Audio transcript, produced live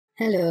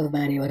Hello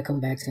everybody, welcome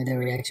back to another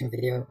reaction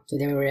video.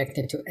 Today we're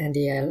reacting to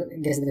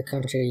NDL Guess the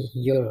Country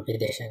Europe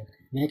edition.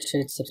 Make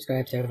sure to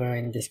subscribe to everyone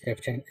in the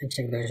description and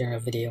check the original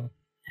video.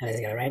 Let's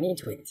get right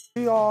into it.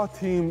 We are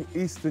Team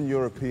Eastern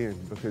European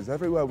because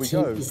everywhere we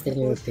go, Eastern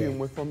people European. assume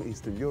we're from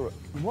Eastern Europe.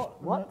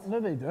 What? No,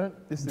 they don't.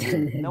 Yes, they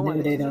do. No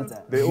one they says don't.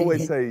 that. They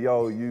always say,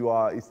 yo, you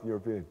are Eastern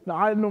European. No,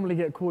 I normally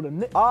get called a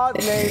Nick. Our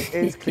name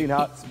is Clean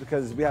Huts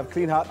because we have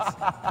clean huts,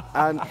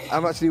 and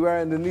I'm actually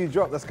wearing the new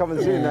drop that's coming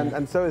soon,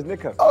 and so is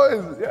Nico.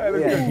 Oh, yeah,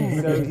 look at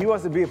Yeah. So he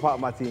wants to be a part of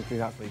my team,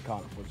 Clean Huts, but he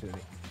can't,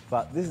 unfortunately.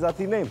 But this is our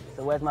team name.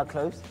 So where's my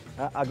clothes?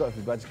 I got it for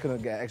you, but I just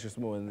couldn't get extra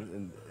small.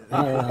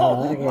 That's my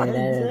early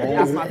partner,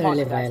 that's my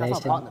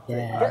violation. partner.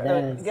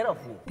 Yeah, Get off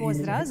you.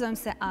 Pozdrav, zovem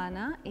se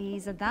Ana I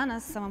za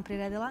danas sam vam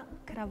priredila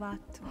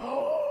kravatu.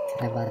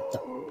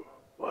 Cravato.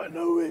 I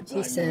know it.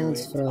 He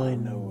sounds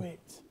from...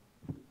 it.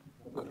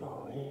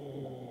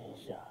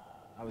 Croatia.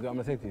 I'm going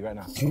to say it to you right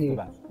now. He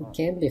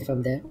can't be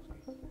from there.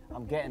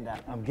 I'm getting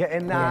that. I'm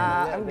getting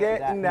that. I'm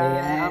getting that.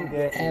 Yeah, I'm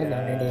getting I have no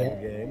that.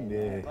 idea. I'm getting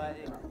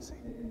that. currency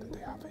that they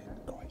have in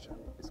Croatia.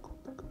 It's called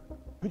the kuna.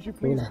 Could you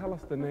please tell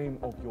us the name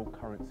of your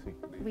currency?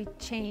 We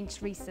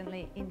changed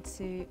recently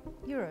into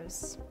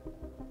euros.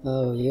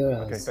 Oh,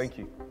 euros. Okay, thank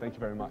you. Thank you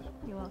very much.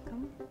 You're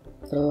welcome.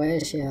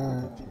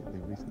 Croatia,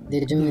 they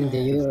joined the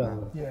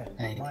euro. Yeah.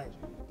 Like,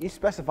 You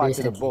specified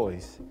to the Recently.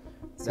 boys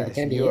So that it it's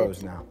can be euros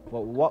it. now.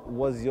 But what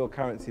was your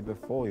currency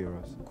before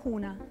euros?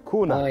 Kuna.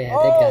 Kuna. oh yeah,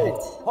 they got it.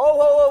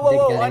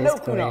 Whoa, The I guy know is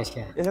Kuna.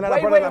 Croatia. Isn't that Wait,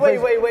 a brother wait, that wait,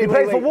 plays, wait, he wait,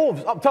 plays for wait.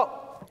 Wolves, up top.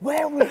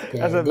 Where was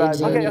Yeah, That's a bad-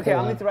 DJ Okay, I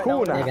Nicola. need to write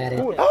down. Kuna. I got it.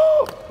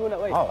 Kuna,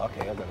 wait. Oh,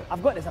 okay, I got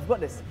it. I've got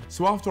this.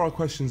 So after our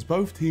questions,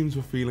 both teams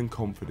were feeling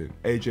confident.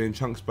 AJ and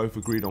Chunks both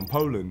agreed on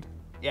Poland.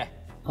 Yeah.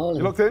 Hold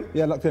You on. locked in?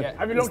 Yeah, locked in.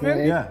 Have you looked in?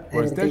 Yeah.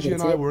 Whereas I don't think Deji and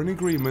it's I it. were in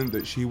agreement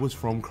that she was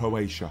from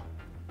Croatia.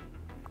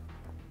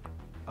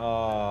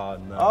 Oh,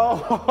 no.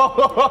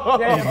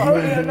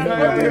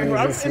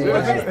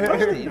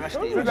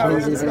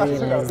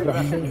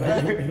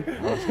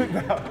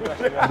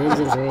 They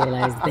just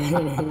realized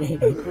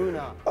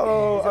Kuna.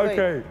 Oh, So wait.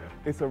 okay.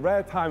 It's a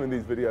rare time in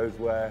these videos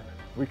where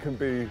we can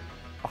be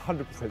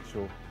 100%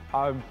 sure.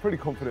 I'm pretty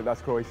confident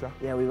that's Croatia.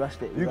 Yeah, we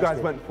rushed it. You guys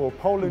went for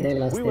Poland, They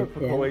lost we went it,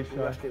 for yeah. Croatia.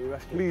 We rushed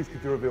it. Please,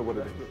 could you reveal what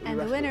it is? And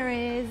the winner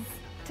is...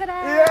 Ta-da!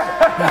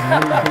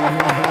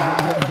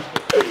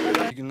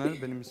 İyi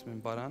günler, benim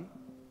ismim Baran.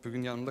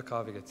 Bugün yanımda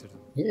kahve getirdim.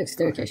 He looks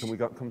Okay, Turkish. can we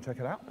come check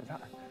it out?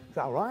 Is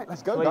that all right?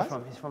 Let's go, Where are you guys.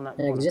 from? He's from that.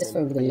 Like, just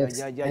from the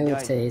looks, I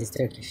would say he's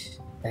Turkish.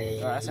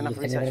 That's enough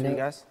You can research never for you know.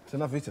 guys. It's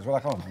enough research. Well, I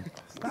can't.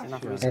 That's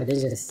enough research. So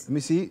they just... Let me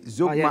see.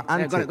 Zugma Oh, yeah,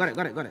 Antic.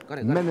 got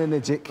it.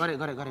 Menegic. Got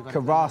it.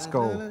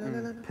 Carrasco.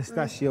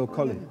 Pistachio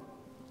Colin.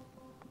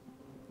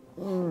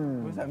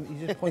 What's that?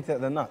 You just pointed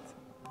at the nut.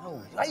 No.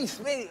 Why are you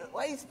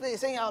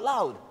saying it out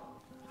loud?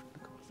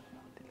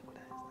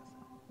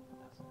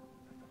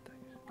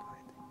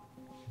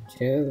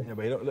 True. Yeah,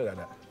 but you don't look like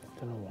that.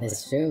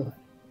 That's true.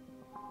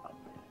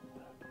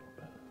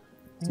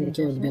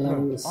 Turkey and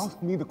Belarus.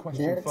 Ask me the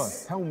question That's-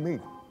 first. Tell me.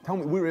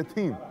 We're a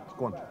team.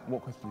 Go on.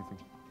 What question do you think?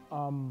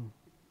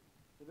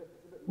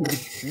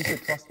 You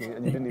said trust me,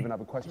 and you didn't even have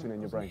a question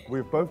in your brain.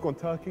 We've both gone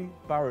Turkey.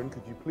 Baron,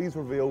 could you please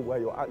reveal where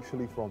you're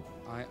actually from?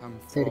 I am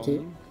from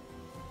Turkey.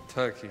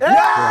 Turkey. There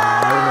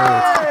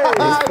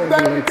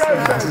we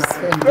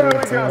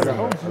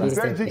go, He's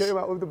Deji Turkish. came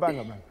out with the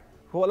banger, man.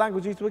 What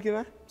language are you speaking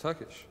there?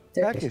 Turkish.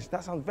 Turkish.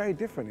 That sounds very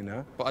different, you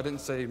know. But I didn't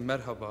say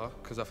merhaba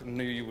because I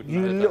knew you would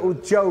You know little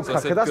that. joker, So I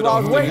because said, that's "Good what I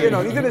was waiting afternoon."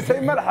 on. He didn't say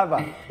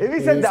merhaba. If he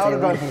said that, I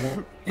would have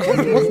gone,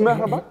 what's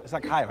merhaba? It's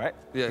like hi, right?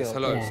 Yeah, it's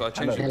hello. Yeah. So I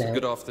changed it to Hello.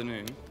 good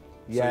afternoon. So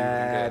you Yeah,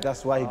 can get-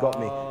 that's why he got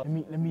me.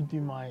 Let me do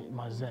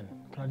my Zen.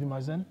 Can I do my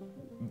Zen?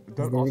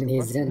 Don't ask me.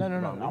 He's Zen. No.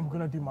 I'm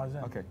gonna do my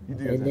Zen. Okay, you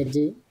do your thing.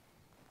 Energy.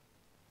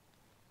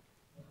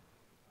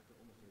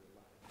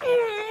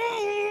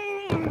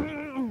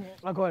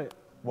 I got it.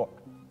 What?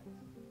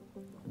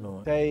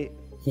 Say,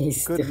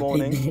 He's good stupid.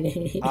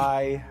 morning.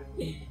 I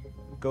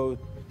go.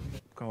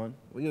 Go on.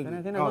 Oh,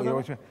 you're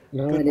watching.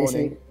 No, Good they say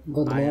morning.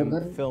 good I am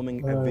morning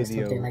filming a or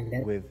video something like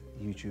that. with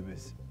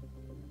YouTubers.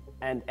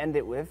 And end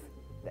it with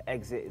the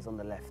exit is on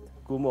the left.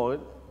 God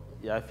morgen.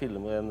 Jeg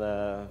filmer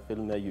en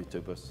film med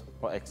YouTubers,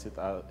 og exit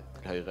er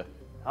til høyre.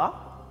 Huh?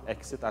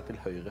 Exit er til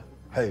høyre.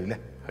 Høyle.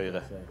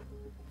 Høyre.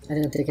 I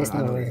don't think it's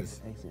Norway.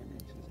 Exit.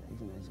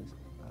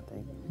 I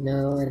think. No, I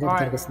don't All think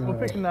right, it's we're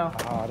Norway. picking now.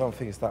 I don't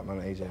think it's that, man,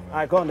 AJ. Man. All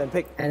right, go on then.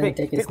 Pick I don't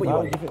think it's what you What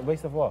want. do you think?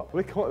 Waste of what?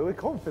 We're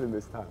confident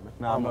this time, man.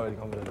 No, I'm not really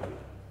confident.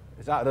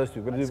 It's out of those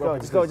two. We're gonna do rock,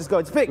 Just paper,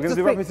 go. Just pick. We're gonna Just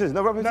do rock, pick. paper, scissors.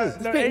 No, rock, paper,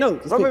 scissors. No, Pick. No,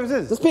 just Rock, pick. paper,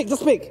 scissors.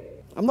 Just pick.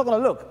 I'm not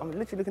gonna look. I'm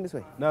literally looking this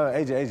way. No,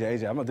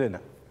 AJ, I'm not doing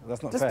that.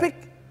 That's not Just fair. pick.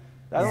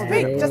 I don't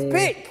Pick. do Just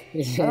pick.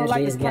 I don't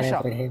like this Please get clash up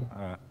up. with him.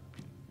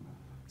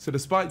 So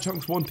despite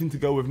Chunks wanting to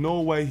go with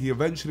Norway, he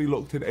eventually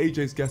looked in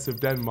AJ's guess of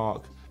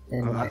Denmark.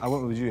 I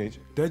went with you, AJ.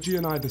 Deji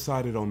and I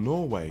decided on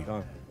Norway.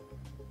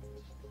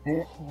 I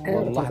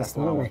don't think it's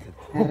Norway.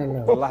 I don't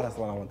know. Wallah, that's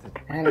the one I wanted.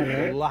 I don't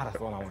know. Wallah, that's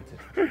the one I wanted.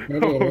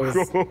 Maybe it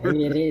is.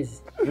 Maybe it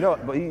is. You know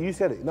what? But you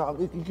said it. No,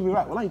 you could be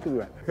right. Wallah, you could be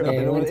right. Yeah,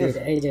 You know what it is?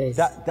 AJ's.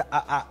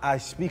 I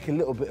speak a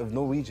little bit of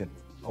Norwegian.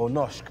 or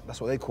Noshk,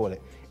 that's what they call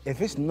it. If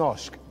it's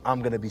Noshk,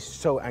 I'm gonna be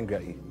so angry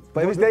at you.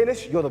 But if it's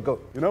Danish, you're the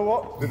GOAT. You know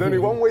what? There's only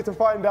one way to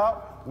find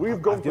out.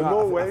 We've gone for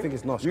Norway. I think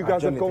it's Noshk. You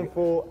guys have gone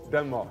for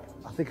Denmark.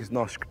 I think it's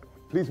Noshk.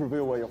 Please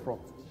reveal where you're from.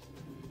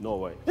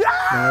 Norway.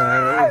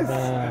 Yes!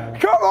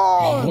 Come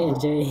on!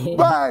 AJ.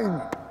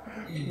 Bang!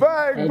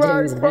 Bang, AJ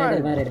bang, was bad bang!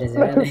 about it as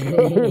well.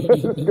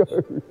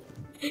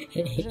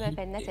 Je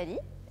m'appelle Nathalie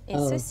et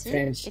Oh, ceci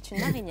French. est une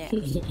marinière.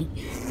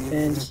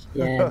 French,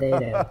 yeah, they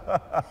know.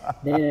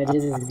 They know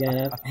Jesus is gone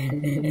up.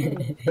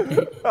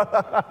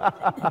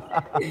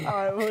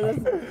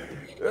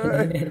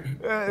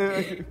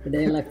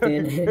 They locked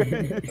in.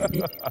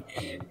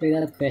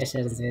 Without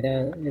questions,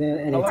 without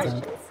any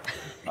thought.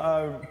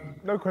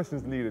 No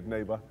questions needed,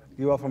 neighbour.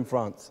 You are from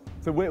France.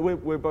 So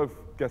we're both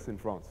guessing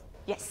France.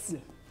 Yes.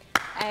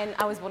 And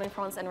I was born in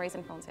France and raised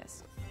in France,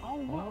 yes. Oh,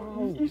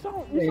 wow. You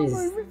sound very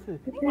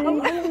British. How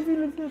long have you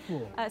lived there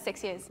for?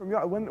 6 years.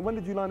 When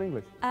did you learn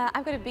English?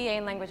 I've got a BA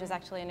in languages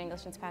actually, in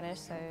English and Spanish,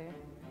 so...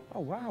 Oh,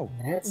 wow.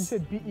 You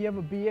said you have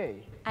a BA?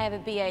 I have a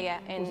BA, yeah,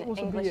 in What's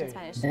a English BA? and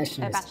Spanish. Bachelor's.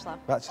 A bachelor.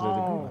 Bachelor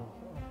degree.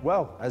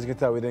 Well, as you can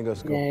tell, we didn't go to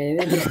school.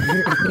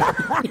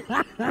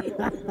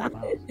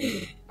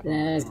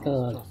 That's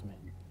cool.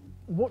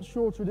 What's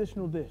your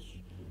traditional dish?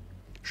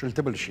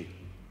 Sheltebershi.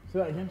 Say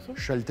that again, sir?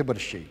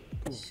 Sheltebershi.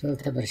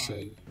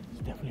 Sheltebershi. It's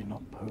definitely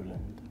not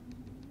Poland,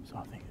 so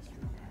I think it's...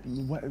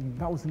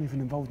 That wasn't even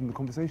involved in the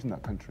conversation,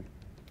 that country.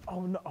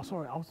 Oh, no,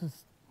 sorry, I was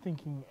just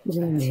thinking... Did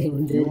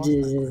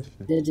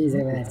you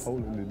say that?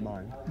 Poland in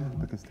mind,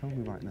 because tell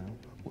me right now,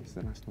 what's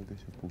the national dish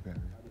of Bulgaria?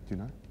 Do you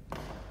know?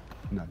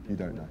 No, you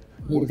don't know.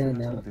 You don't the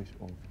know. national dish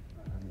of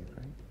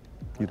Ukraine?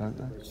 You don't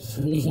know?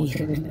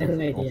 No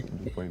idea.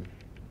 Lithuania?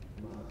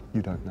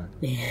 You don't know.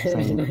 Yeah, So,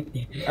 no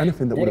idea.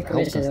 anything that would have That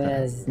helped us question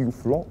there, was- you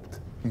flopped,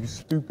 you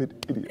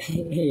stupid idiot.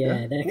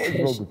 Yeah, that What is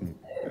wrong with you?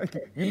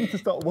 You need to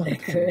start working.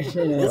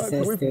 question was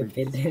so Work with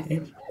me.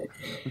 stupid.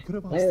 We could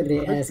have Why asked would the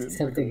they question, ask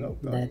something well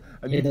done. that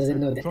And he you doesn't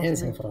said, know the "Trust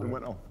answer me," for? and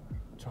went off.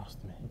 Trust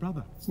me.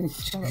 Brother,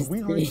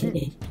 we are a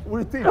team. We're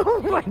a team.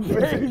 Oh my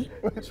days!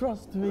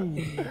 Trust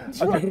me.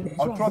 Okay,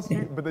 I'll trust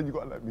you, but then you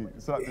got to let me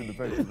slap you in the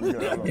face.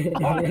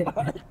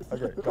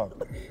 Okay, go.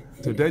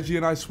 So Deji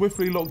and I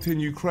swiftly locked in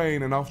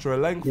Ukraine, and after a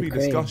lengthy Ukraine.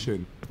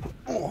 discussion,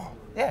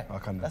 Yeah,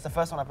 that's the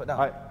first one I put down.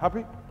 Alright,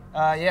 happy?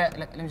 Yeah,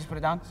 let me just put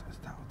it down.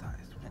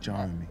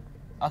 Jarring me.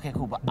 Okay,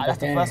 cool, but that's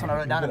the first one I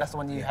wrote down, and that's the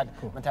one you had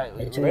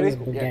mentality. It was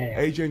Bulgaria.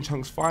 AJ and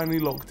Chunks finally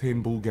locked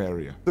in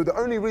Bulgaria. So the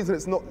only reason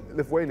it's not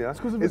Lithuania is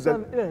that his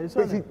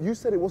but surname. you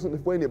said it wasn't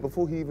Lithuania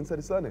before he even said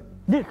his surname.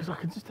 Yeah, because I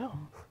can just tell.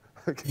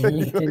 Okay,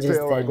 You can just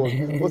all right, go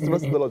on. What's the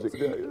rest of the logic?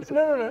 Yeah,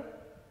 No.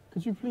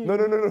 Could you please? No.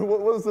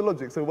 What was the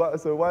logic? So why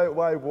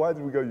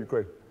did we go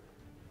Ukraine?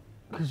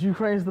 Because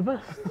Ukraine's the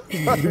best.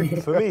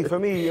 For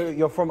me,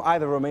 you're from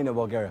either Romania or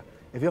Bulgaria.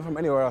 If you're from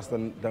anywhere else,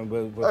 then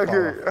we're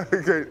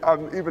Okay,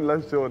 I'm even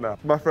less sure now.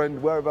 My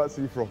friend, whereabouts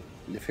are you from?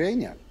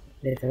 Lithuania.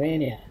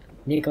 Lithuania.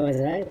 Nico was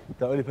right.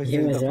 The only place He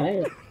was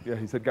right. Yeah,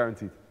 he said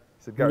guaranteed.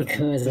 He said guaranteed.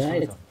 Nico was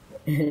right.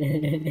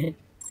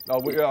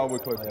 We're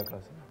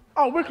close.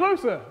 Oh, we're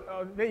closer.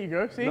 Oh, there you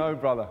go. See? No,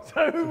 brother.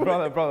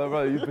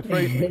 brother, you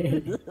betrayed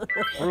me.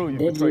 Bro, you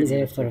Deji's betrayed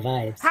here me. for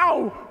vibes.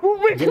 How?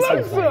 We're Just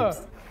for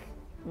closer.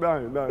 No.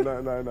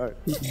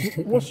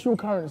 What's your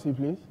currency,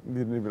 please? You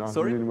didn't even ask.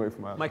 Sorry? You didn't wait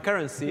for my answer. My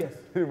currency You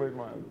didn't wait for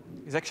my answer.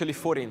 is actually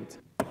forint.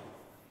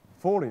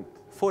 Forint.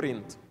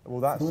 Forint. Well,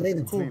 that's just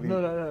Forint. completely...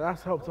 No,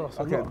 that's helped us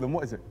a Okay, lot. then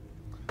what is it?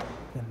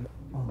 Then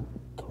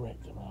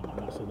correct him on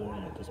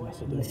Macedonia, because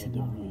Macedonia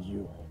don't use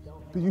euros.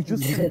 But you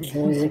just That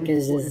logic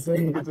is just... I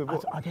don't know. That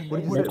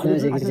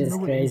logic is just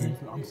crazy.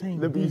 I'm saying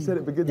No, but you said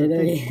it begins They with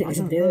don't,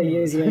 P. they don't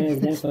use euros,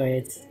 therefore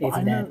it's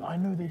I that.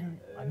 know they don't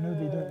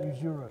use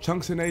euros.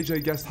 Chunks and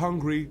AJ guessed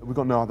Hungary, We've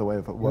got no other way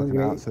of working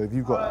it out, so if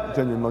you've got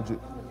genuine logic...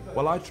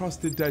 while I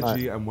trusted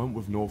Deji and went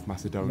with North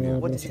Macedonia.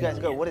 What did you guys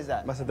go? What is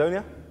that?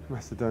 Macedonia?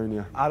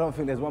 Macedonia. I don't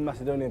think there's one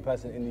Macedonian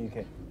person in the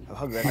UK. I'm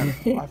hungry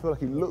right now. I feel like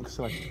he looks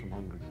like he's from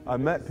Hungary. I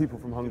met people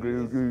from Hungary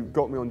who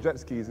got me on jet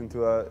skis into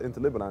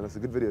Lebanon. That's a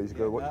good video. You should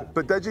go watch it.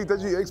 But Deji,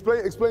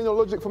 explain your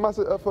logic for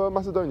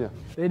Macedonia.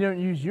 They don't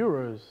use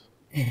euros.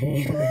 I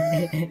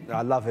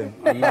love him,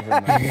 man. That's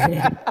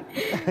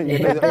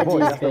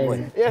the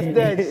point. Yes,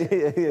 Dej.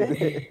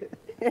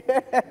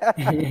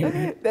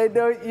 They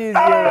don't use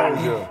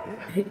euros.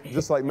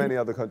 Just like many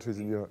other countries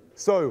in Europe.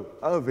 So,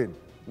 Irvin,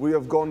 we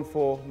have gone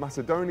for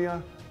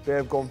Macedonia. They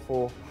have gone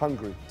for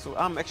Hungary. So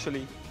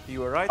you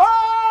were right.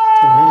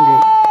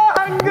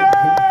 Hungry!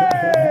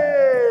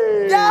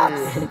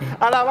 Yes!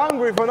 And I'm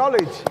hungry for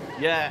knowledge.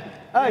 Yeah.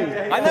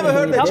 Hey, I never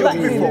heard that joke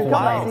before.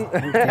 Wow.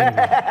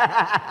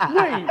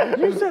 Wait,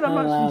 you said I'm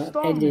actually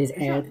starving. AJ's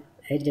head.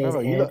 AJ's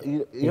Bro, head.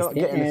 you're not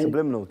getting the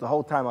subliminals the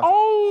whole time.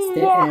 Oh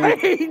Still my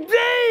out.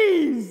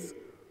 days!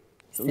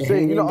 I'm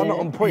saying, you're not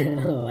on point.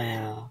 Oh,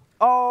 wow.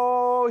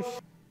 Oh,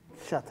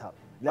 Shut up.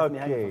 Left me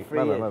hanging for 3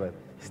 my years. bad.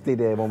 Stay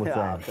there one more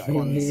time.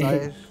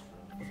 صاير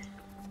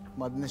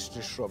ما بنشتري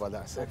الشوربه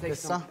ده Take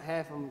some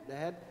hair from the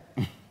head.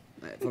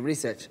 For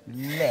research.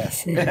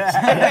 Less.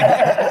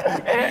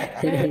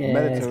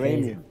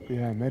 Mediterranean.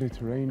 Yeah,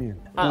 Mediterranean.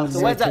 So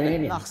where's that?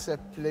 Naħseb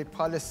li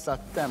bħalissa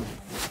temp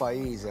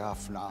f'pajjiżi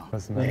ħafna.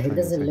 But he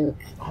doesn't look.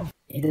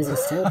 He doesn't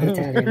sound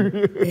Italian.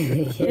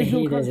 Is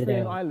your country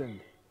an though. island?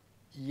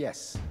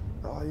 Yes.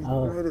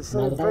 It's so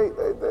Malta? fake.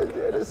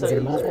 Is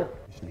it Malta?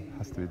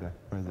 Has to be there.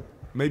 Where is it?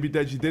 Maybe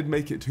Deji did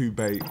make it too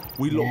bait.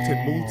 We looked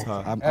at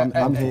Malta.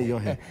 I'm here, you're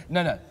here.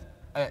 No.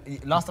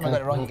 Last time I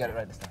got it wrong, you got it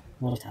right this time.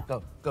 Malta.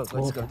 Go.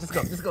 Just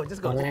go. Just do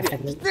it. Don't laugh at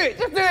me. Just do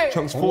it.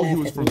 Chunks thought he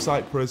was from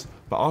Cyprus,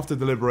 but after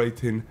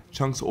deliberating,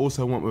 Chunks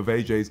also went with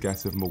AJ's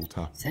guess of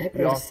Malta.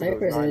 Cyprus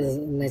is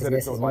nice Said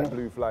it's guess not as like well.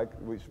 blue flag,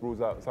 which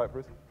rules out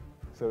Cyprus.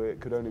 So it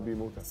could only be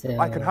Malta. So-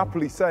 I can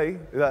happily say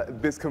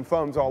that this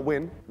confirms our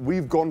win.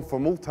 We've gone for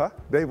Malta.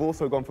 They've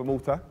also gone for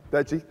Malta.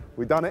 Deji,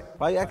 we done it.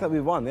 Why you act like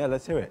we won? Yeah,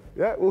 let's hear it.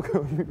 Yeah,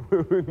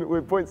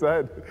 we're points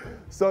ahead.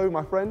 So,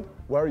 my friend,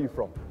 where are you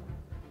from?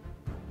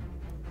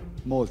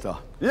 Malta.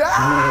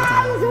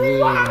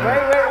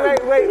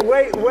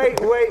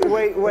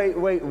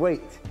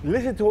 Wait.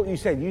 Listen to what you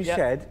said. You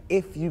said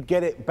if you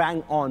get it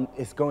bang on,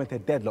 it's going to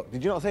deadlock.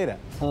 Did you not say that?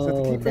 Oh,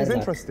 So to keep things deadlock.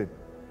 interested,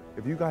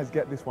 if you guys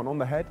get this one on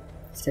the head,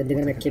 So they're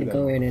gonna keep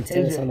going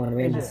until someone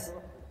wins.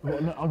 I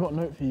got a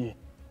note for you.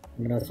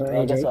 You know, for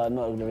Oh, that's AJ. why I'm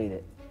not going to read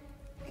it.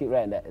 Keep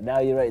writing that. Now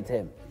you write it to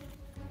him.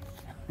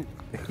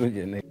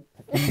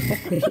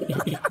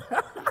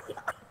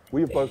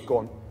 we have both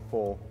gone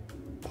for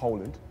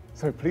Poland.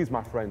 So please,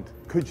 my friend,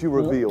 could you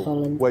reveal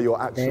Poland. where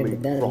you're actually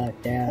from? Deadlock,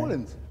 yeah.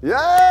 Poland.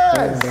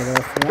 Yes!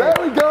 Deadlock,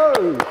 There we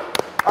go!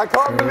 I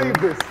can't believe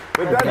this.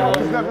 The deadlock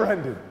has never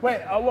ended.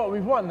 Wait, what?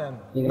 We've won then?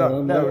 You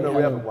No, know,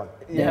 we haven't won.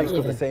 You have got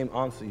even. the same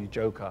answer, you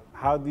joker.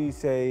 How do you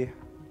say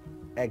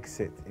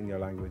exit in your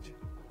language?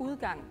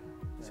 Udgang.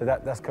 So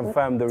that's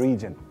confirmed the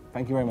region.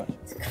 Thank you very much.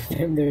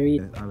 From the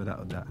read. I would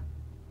out that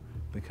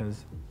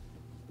because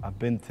I've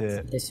been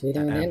to The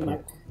Sweden an and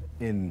airport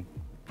and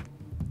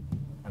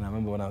I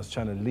remember when I was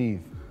trying to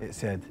leave, it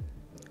said,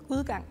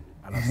 Udgang.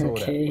 and I saw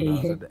that when I was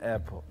Okay. at the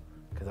airport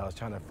because I was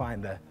trying to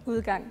find the,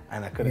 Udgang.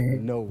 and I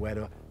couldn't know where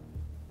the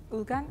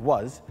Udgang.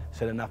 was.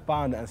 So then I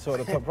found it and saw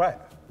the top right.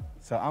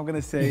 So I'm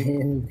gonna say,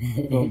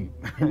 boom.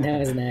 That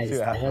was nice. See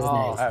what That happens. was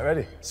All nice. right,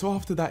 ready? So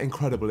after that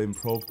incredible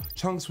improv,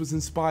 Chunks was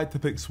inspired to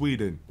pick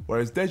Sweden,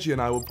 whereas Deji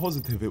and I were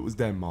positive it was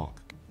Denmark.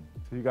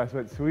 So you guys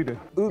went to Sweden.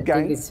 I think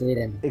Udgang, it's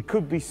Sweden. it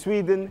could be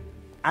Sweden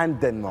and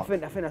Denmark. I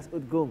think that's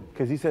Udgung.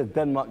 Because he said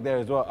Denmark there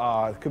as well.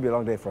 It could be a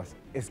long day for us.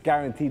 It's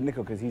guaranteed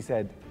nickel because he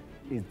said,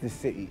 is this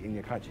city in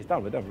your country? It's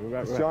done, we're done.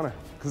 Right. Christiana,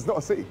 because it's not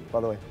a city, by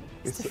the way.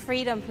 It's a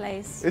freedom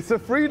place. It's a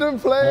freedom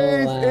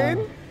place Oh, wow.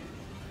 in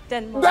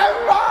Denmark.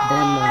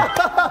 Denmark!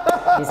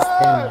 It's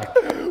Denmark.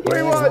 We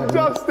There's want no-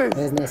 justice!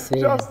 There's no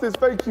Sweden. Justice,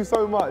 thank you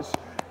so much.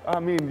 I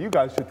mean, you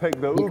guys should take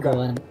the You go Uga.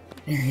 on.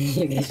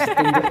 You guys should think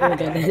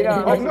the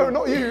Uga. Oh, no,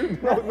 not you.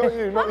 Not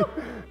you.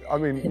 I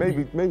mean,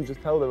 maybe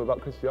just tell them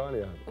about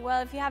Christiania.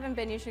 Well, if you haven't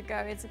been, you should go.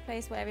 It's a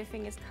place where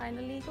everything is kind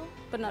of legal,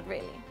 but not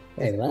really.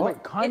 Wait,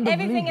 what? Kind of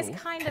Everything legal? is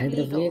kind Kind of of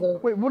legal. legal?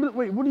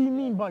 Wait, what do you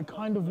mean by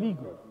kind of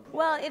legal?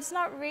 Well, it's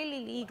not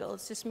really legal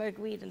to smoke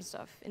weed and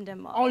stuff in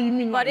Denmark. Oh, you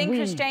mean But like in weed?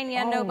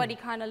 Christiania, Oh. nobody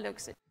kind of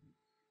looks at.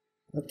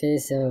 Okay,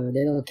 so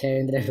they don't care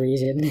in the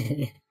region.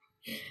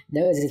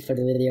 That was it for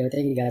the video.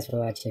 Thank you guys for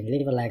watching.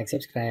 Leave a like,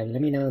 subscribe.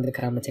 Let me know in the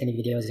comments any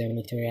videos you want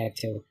me to react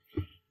to.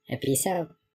 And peace out.